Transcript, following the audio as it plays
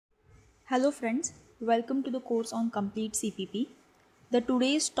Hello friends, welcome to the course on Complete CPP. The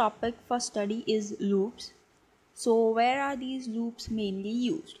today's topic for study is loops. So where are these loops mainly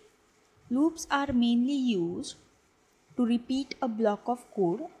used? Loops are mainly used to repeat a block of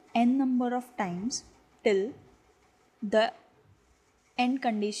code n number of times till the end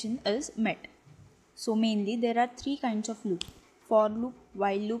condition is met. So mainly there are three kinds of loop: for loop,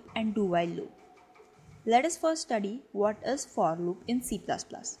 while loop and do while loop. Let us first study what is for loop in C++.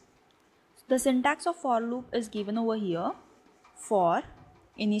 The syntax of for loop is given over here: for,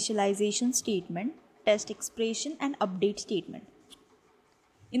 initialization statement, test expression and update statement.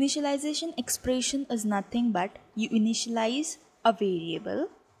 Initialization expression is nothing but you initialize a variable,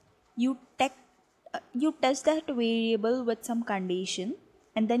 you test that variable with some condition,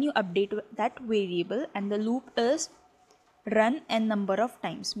 and then you update that variable, and the loop is run n number of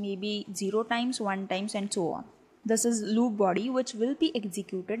times, maybe 0 times, 1 times and so on. This is loop body which will be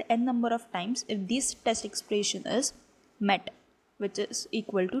executed n number of times if this test expression is met, which is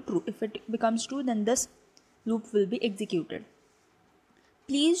equal to true. If it becomes true, then this loop will be executed.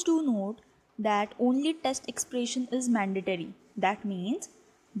 Please do note that only test expression is mandatory. That means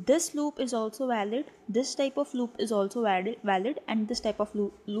this loop is also valid, this type of loop is also valid, and this type of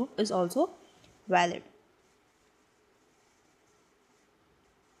loop is also valid.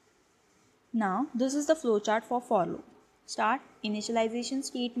 Now this is the flowchart for loop. Start, initialization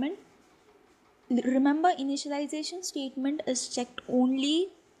statement. Remember, initialization statement is checked only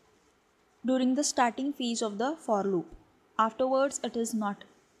during the starting phase of the for loop. Afterwards it is not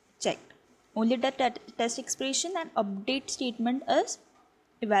checked. Only the test expression and update statement is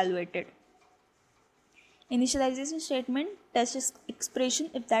evaluated. Initialization statement, test expression,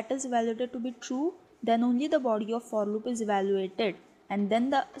 if that is evaluated to be true, then only the body of for loop is evaluated, and then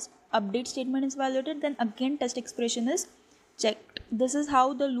the update statement is evaluated, then again test expression is checked. This is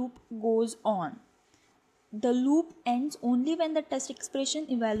how the loop goes on. The loop ends only when the test expression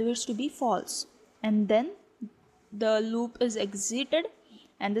evaluates to be false, and then the loop is exited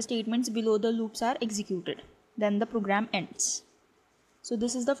and the statements below the loops are executed. Then the program ends. So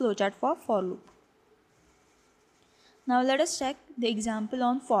this is the flowchart for loop. Now let us check the example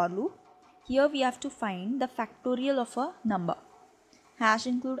on for loop. Here we have to find the factorial of a number. Hash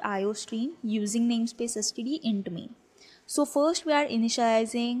include IO stream using namespace std int main. So first we are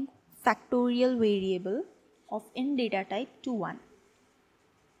initializing factorial variable of int data type to 1.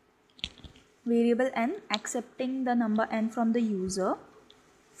 Variable n accepting the number n from the user.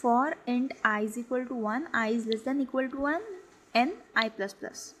 For int I is equal to 1, I is less than equal to 1, n I plus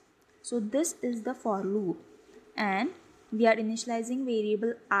plus. So this is the for loop, and we are initializing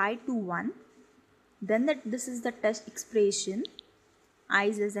variable I to 1. Then this is the test expression. I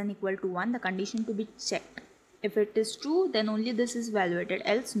is less than equal to 1, the condition to be checked. If it is true, then only this is evaluated,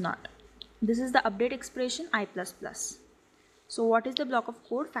 else not. This is the update expression I plus plus. So what is the block of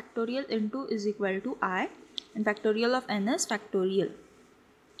code? Factorial into is equal to I, and factorial of n is factorial.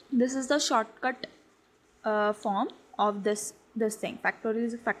 This is the shortcut form of this thing. Factorial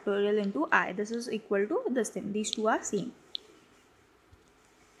is factorial into I. This is equal to this thing. These two are same.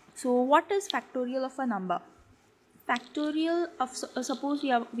 So what is factorial of a number? Factorial of, suppose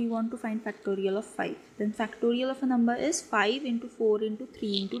we want to find factorial of 5. Then factorial of a number is 5 into 4 into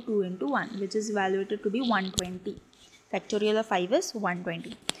 3 into 2 into 1, which is evaluated to be 120. Factorial of 5 is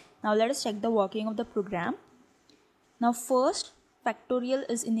 120. Now let us check the working of the program. Now first, factorial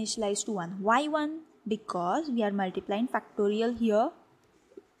is initialized to 1. Why 1? Because we are multiplying factorial here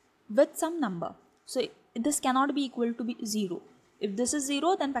with some number. So this cannot be equal to be 0. If this is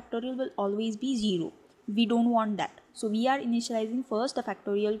 0, then factorial will always be 0. We don't want that. So we are initializing first the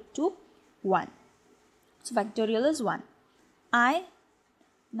factorial to 1. So factorial is 1. I,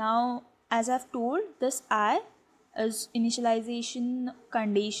 now as I've told, this I is initialization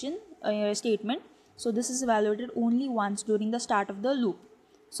condition statement. So this is evaluated only once during the start of the loop.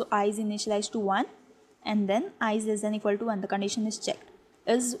 So I is initialized to 1, and then I is less than equal to 1. The condition is checked.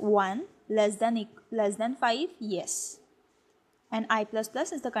 Is 1 less than 5? Yes. And I plus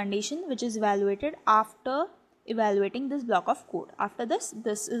plus is the condition which is evaluated after evaluating this block of code. After this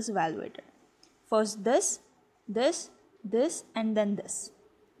is evaluated. First this, and then this.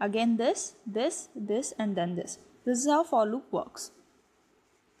 Again this, and then this. This is how for loop works.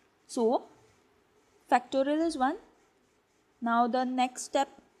 So factorial is 1. Now the next step,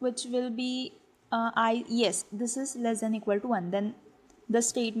 which will be yes, this is less than equal to 1. Then the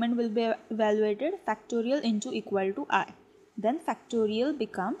statement will be evaluated factorial into equal to I. Then factorial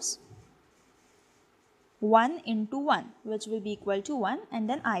becomes 1 into 1, which will be equal to 1, and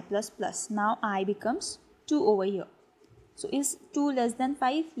then I plus plus. Now I becomes 2 over here. So is 2 less than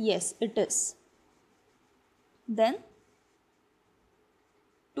 5? Yes, it is. Then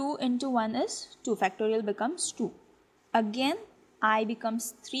 2 into 1 is 2. Factorial becomes 2. Again, I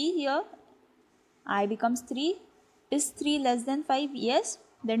becomes 3 here. I becomes 3. Is 3 less than 5? Yes.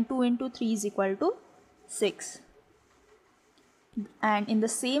 Then 2 into 3 is equal to 6. And in the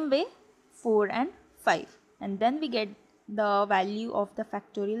same way, 4 and 5. And then we get the value of the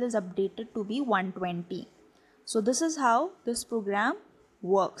factorial is updated to be 120. So this is how this program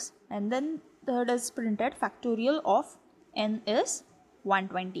works. And then third is printed factorial of n is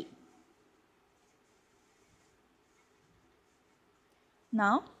 120.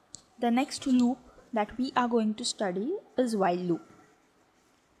 Now the next loop that we are going to study is while loop.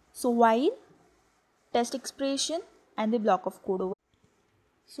 So while, test expression and the block of code over.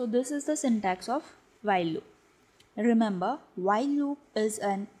 So this is the syntax of while loop. Remember, while loop is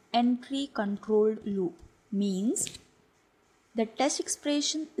an entry controlled loop, means the test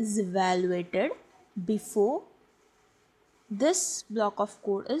expression is evaluated before this block of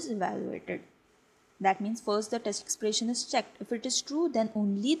code is evaluated. That means first the test expression is checked. If it is true, then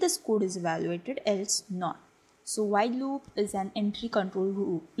only this code is evaluated, else not. So while loop is an entry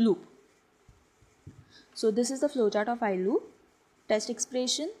control loop. So this is the flowchart of while loop. Test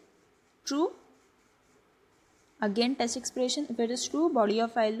expression, true. Again test expression, if it is true, body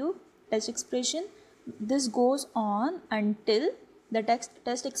of while loop, test expression. This goes on until the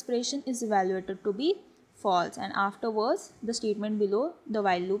test expression is evaluated to be false, and afterwards the statement below the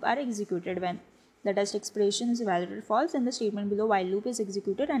while loop are executed. When the test expression is evaluated false, and the statement below while loop is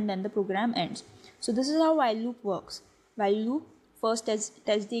executed, and then the program ends. So this is how while loop works. While loop first test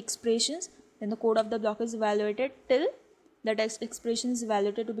the expressions, then the code of the block is evaluated till the test expression is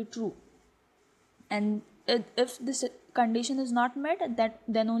evaluated to be true. And if this condition is not met,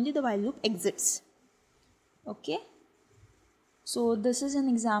 then only the while loop exits. Okay. So this is an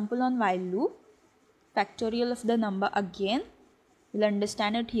example on while loop. Factorial of the number again. We'll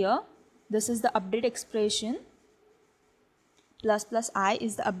understand it here. This is the update expression. Plus plus I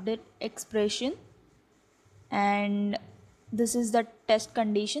is the update expression. And this is the test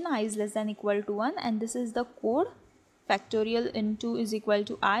condition. I is less than equal to 1. And this is the code. Factorial into is equal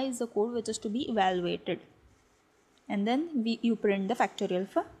to I is the code which is to be evaluated. And then you print the factorial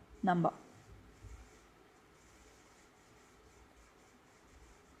for number.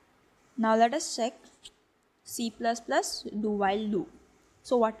 Now let us check C++ do while loop.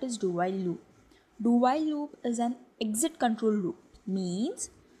 So what is do while loop? Do while loop is an exit control loop. Means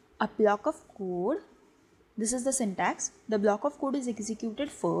a block of code, this is the syntax, the block of code is executed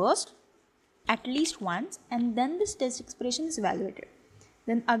first at least once, and then this test expression is evaluated.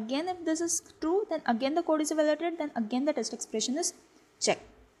 Then again if this is true, then again the code is evaluated, then again the test expression is checked.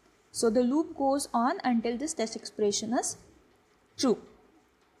 So the loop goes on until this test expression is true.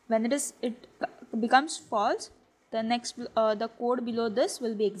 When it becomes false, the code below this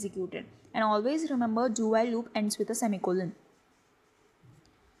will be executed. And always remember, do while loop ends with a semicolon.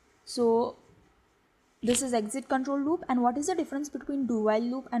 So this is exit control loop. And what is the difference between do while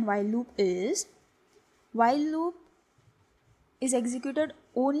loop and while loop is, while loop is executed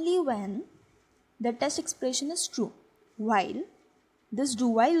only when the test expression is true, while this do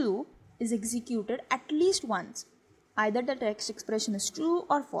while loop is executed at least once. Either the text expression is true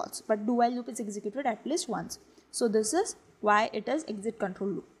or false, but do while loop is executed at least once. So this is why it is exit control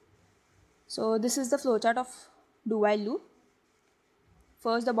loop. So this is the flowchart of do while loop.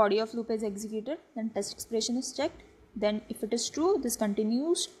 First the body of loop is executed, then test expression is checked, then if it is true, this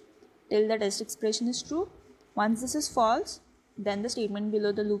continues till the test expression is true. Once this is false, then the statement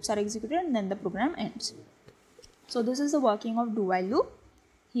below the loops are executed, and then the program ends. So this is the working of do while loop.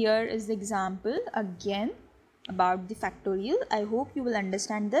 Here is the example again about the factorial. I hope you will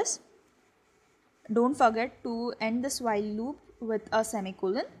understand this. Don't forget to end this while loop with a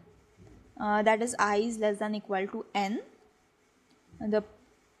semicolon. That is I is less than equal to n.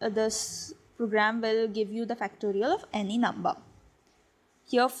 This program will give you the factorial of any number.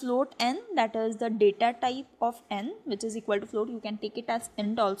 Here float n, that is the data type of n, which is equal to float. You can take it as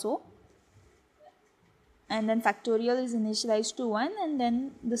int also. And then factorial is initialized to 1, and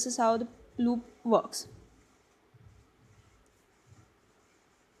then this is how the loop works.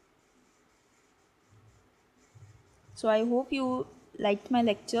 So I hope you liked my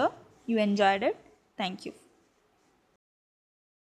lecture. You enjoyed it. Thank you.